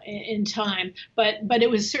in time, but it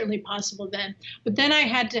was certainly possible then. But then I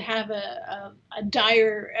had to have a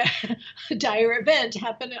dire a dire event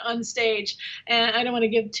happen on stage, and I don't want to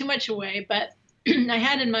give too much away, but I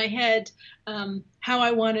had in my head how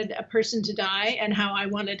I wanted a person to die and how I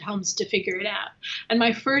wanted Holmes to figure it out. And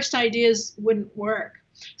my first ideas wouldn't work.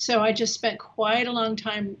 So I just spent quite a long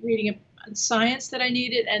time reading science that I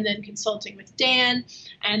needed, and then consulting with Dan,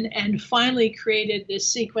 and finally created this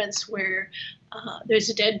sequence where there's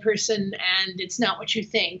a dead person and it's not what you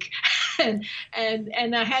think.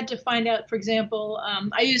 and I had to find out, for example,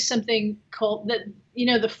 I used something called that,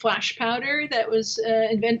 the flash powder that was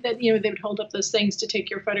invented, that, they would hold up those things to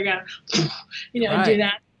take your photograph, right. And do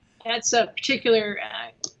that. That's a particular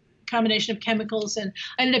combination of chemicals, and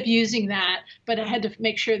I ended up using that, but I had to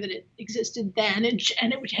make sure that it existed then, and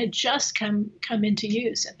it had just come into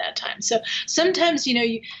use at that time. So sometimes,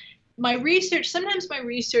 my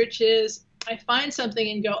research is I find something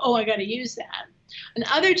and go, oh, I got to use that. And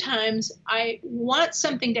other times I want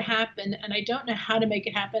something to happen and I don't know how to make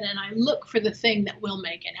it happen, and I look for the thing that will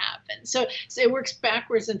make it happen. So it works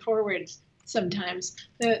backwards and forwards sometimes.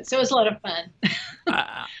 So it's a lot of fun.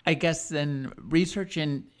 I guess then research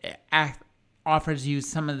and offers you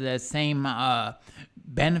some of the same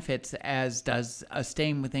benefits as does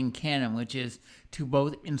staying within canon, which is to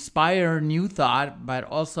both inspire new thought, but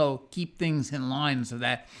also keep things in line so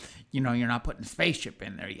that, you're not putting a spaceship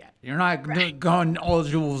in there yet. You're not going all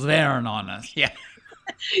Jules Verne on us. Yeah.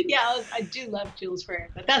 Yeah, I do love Jules Verne,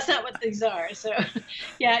 but that's not what these are. So,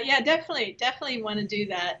 yeah, definitely want to do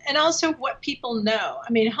that. And also what people know.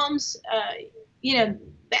 I mean, Holmes, the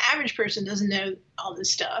average person doesn't know all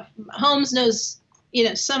this stuff. Holmes knows,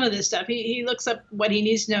 some of this stuff. He looks up what he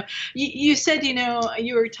needs to know. You said,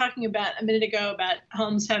 you were talking about a minute ago about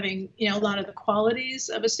Holmes having, a lot of the qualities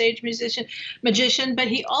of a stage magician, but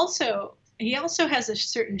he also has a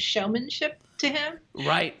certain showmanship to him.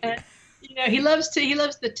 Right. And, he loves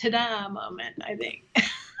the ta-da moment, I think.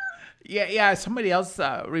 Yeah. Somebody else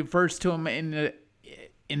refers to him in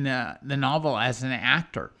the novel as an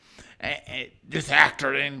actor. This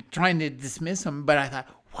actor, and trying to dismiss him, but I thought,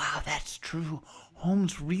 wow, that's true.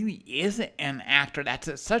 Holmes really is an actor.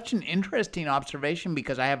 That's such an interesting observation,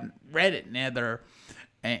 because I haven't read it in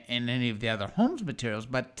any of the other Holmes materials.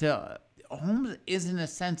 But Holmes is, in a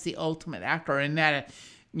sense, the ultimate actor, in that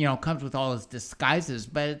it comes with all his disguises.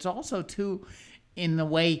 But it's also, too, in the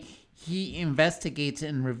way he investigates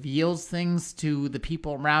and reveals things to the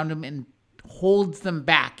people around him and holds them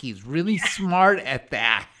back. He's really smart at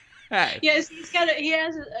that. Yes, he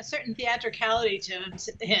has a certain theatricality to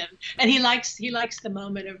him, and he likes the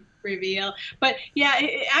moment of reveal. But yeah,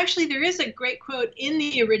 actually, there is a great quote in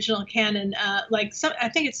the original canon. I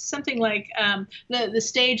think it's something like the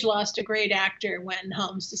stage lost a great actor when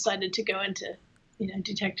Holmes decided to go into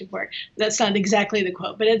detective work. That's not exactly the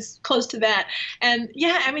quote, but it's close to that. And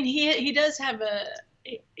yeah, I mean, he does have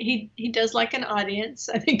he does like an audience.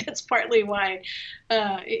 I think that's partly why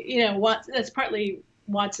that's partly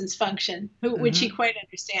Watson's function, which he quite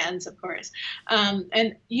understands, of course,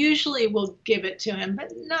 and usually will give it to him,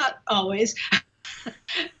 but not always.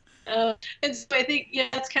 And so I think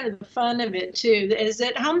that's kind of the fun of it too, is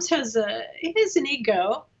that Holmes has an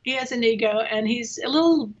ego. He has an ego, and he's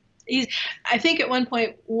I think at one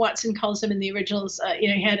point Watson calls him in the originals,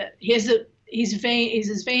 he's vain. He's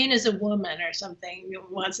as vain as a woman or something.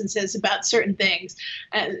 Watson says about certain things,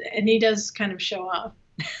 and he does kind of show off.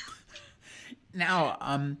 Now,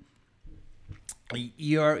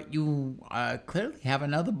 you clearly have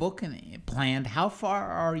another book planned. How far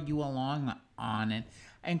are you along on it?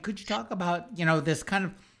 And could you talk about, this kind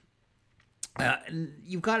of,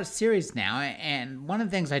 you've got a series now, and one of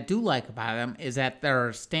the things I do like about them is that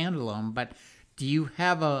they're standalone, but do you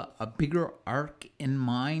have a bigger arc in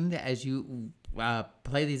mind as you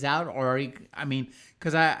play these out? Or,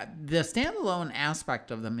 because the standalone aspect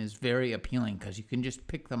of them is very appealing, because you can just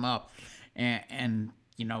pick them up. And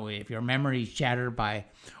if your memory's shattered by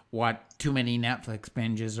too many Netflix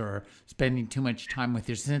binges or spending too much time with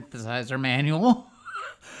your synthesizer manual.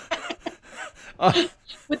 With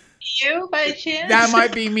you, by chance? That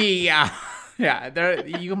might be me, yeah. Yeah,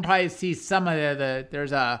 you can probably see some of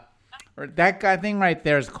there's that guy thing right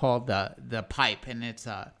there is called the pipe, and it's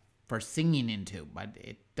for singing into, but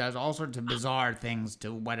it does all sorts of bizarre things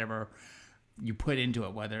to whatever you put into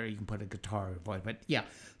it, whether you can put a guitar or voice. But yeah,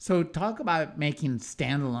 so talk about making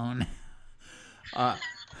standalone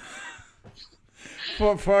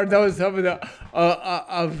for those of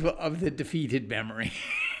the defeated memory.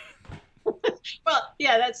 Well,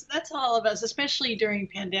 Yeah, that's all of us, especially during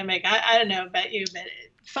pandemic. I don't know about you, but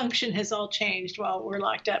function has all changed while we're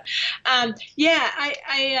locked up. Yeah,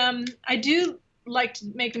 I do like to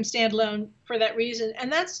make them stand alone for that reason,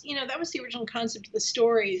 and that's that was the original concept of the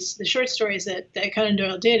stories, the short stories that Conan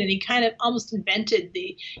Doyle did, and he kind of almost invented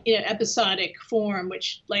the episodic form,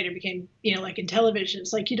 which later became like in television.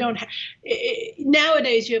 It's like you don't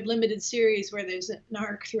nowadays you have limited series where there's an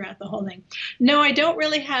arc throughout the whole thing. No, I don't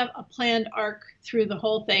really have a planned arc through the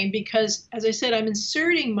whole thing because, as I said, I'm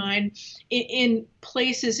inserting mine in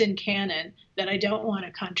places in canon that I don't want to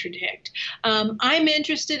contradict. I'm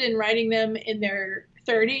interested in writing them in their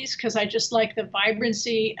 30s because I just like the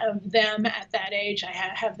vibrancy of them at that age. I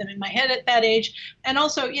have them in my head at that age, and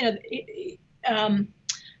also,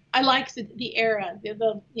 I like the era, the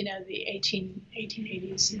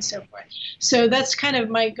 1880s and so forth. So that's kind of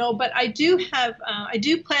my goal. But I do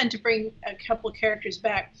plan to bring a couple of characters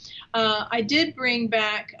back. I did bring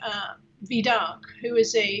back Vidocq, who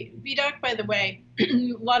is Vidocq, by the way.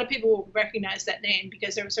 A lot of people will recognize that name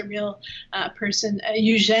because there was a real person,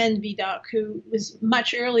 Eugène Vidocq, who was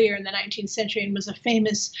much earlier in the 19th century and was a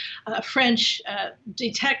famous French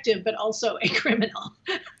detective, but also a criminal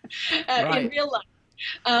in real life.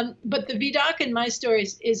 But the Vidocq in my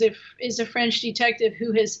stories is a French detective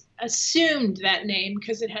who has assumed that name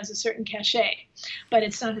because it has a certain cachet, but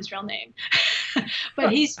it's not his real name.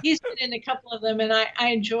 But he's been in a couple of them, and I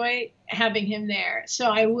enjoy having him there. So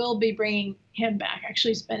I will be bringing him back.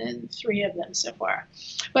 Actually, he's been in 3 of them so far.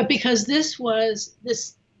 But because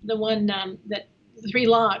the one that Three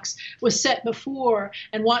Locks was set before,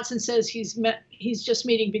 and Watson says he's just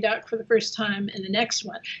meeting Vidocq for the first time in the next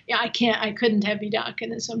one. Yeah, I couldn't have Vidocq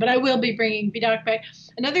in this one, but I will be bringing Vidocq back.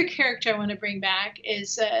 Another character I want to bring back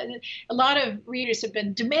is a lot of readers have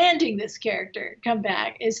been demanding this character come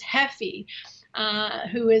back, is Heffy,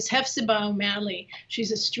 who is Hephzibah O'Malley.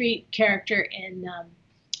 She's a street character in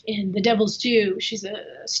The Devil's Due. She's a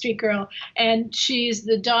street girl, and she's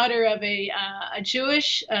the daughter of a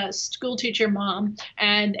Jewish school teacher mom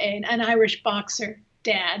and an Irish boxer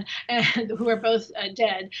dad, and who are both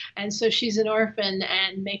dead. And so she's an orphan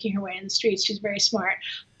and making her way in the streets. She's very smart,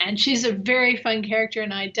 and she's a very fun character,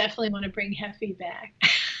 and I definitely want to bring Heffy back.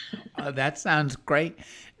 That sounds great.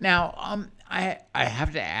 Now, I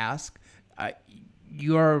have to ask.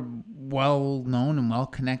 You're well known and well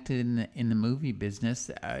connected in the movie business.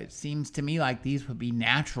 It seems to me like these would be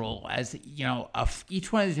natural, as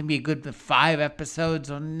each one is gonna be a good 5 episodes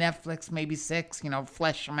on Netflix, maybe 6.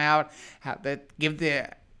 Flesh them out, give the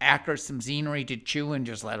actors some scenery to chew, and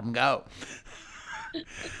just let them go.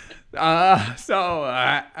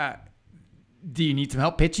 Do you need some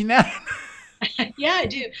help pitching that? Yeah, I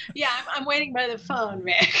do. Yeah, I'm waiting by the phone,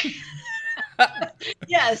 Rick.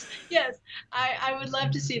 Yes. I would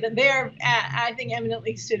love to see them. They're, I think,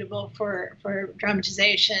 eminently suitable for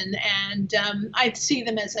dramatization, and I see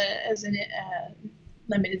them as a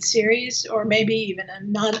limited series, or maybe even a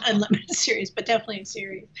non-unlimited series, but definitely a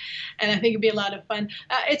series. And I think it'd be a lot of fun.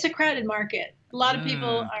 It's a crowded market. A lot of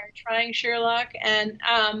people are trying Sherlock, and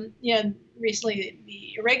recently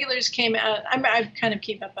the irregulars came out. I kind of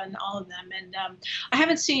keep up on all of them, and I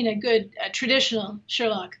haven't seen a good traditional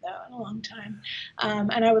Sherlock though in a long time.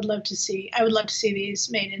 And I would love to see these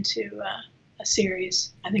made into a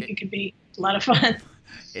series. I think it could be a lot of fun.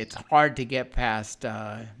 It's hard to get past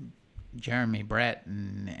Jeremy Brett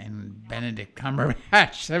and Benedict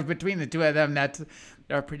Cumberbatch. So between the two of them,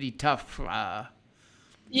 they're pretty tough.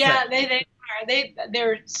 Yeah, they are.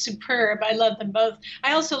 They're superb. I love them both.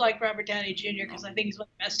 I also like Robert Downey Jr. because I think he's one of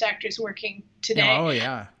the best actors working today. Oh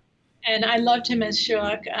yeah. And I loved him as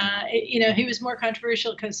Sherlock. He was more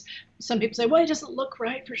controversial because some people say, well, he doesn't look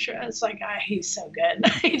right for sure. It's like, he's so good.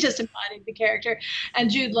 He just embodied the character.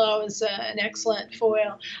 And Jude Law is an excellent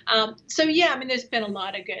foil. So yeah, I mean, there's been a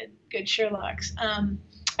lot of good Sherlocks.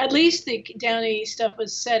 At least the Downey stuff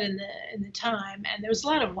was set in the time, and there was a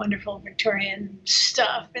lot of wonderful Victorian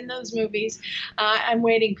stuff in those movies. I'm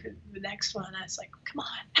waiting for the next one. I was like, come on.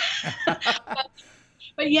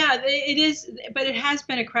 But yeah, it is. But it has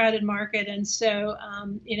been a crowded market, and so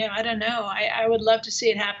I don't know. I would love to see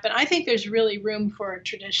it happen. I think there's really room for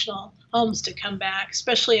traditional Holmes to come back,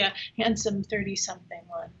 especially a handsome 30-something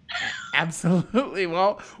one. Absolutely.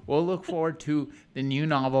 Well, we'll look forward to the new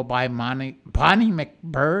novel by Bonnie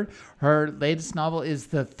McBird. Her latest novel is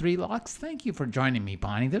The Three Locks. Thank you for joining me,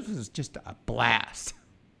 Bonnie. This was just a blast.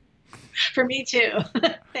 For me too.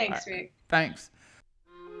 Thanks, Rick. Thanks.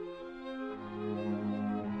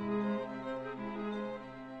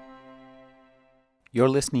 You're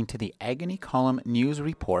listening to the Agony Column News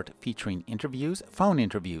Report featuring interviews, phone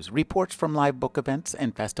interviews, reports from live book events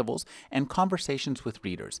and festivals, and conversations with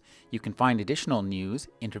readers. You can find additional news,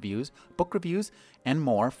 interviews, book reviews, and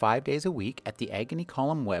more 5 days a week at the Agony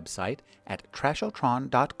Column website at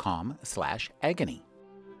trashotron.com/agony.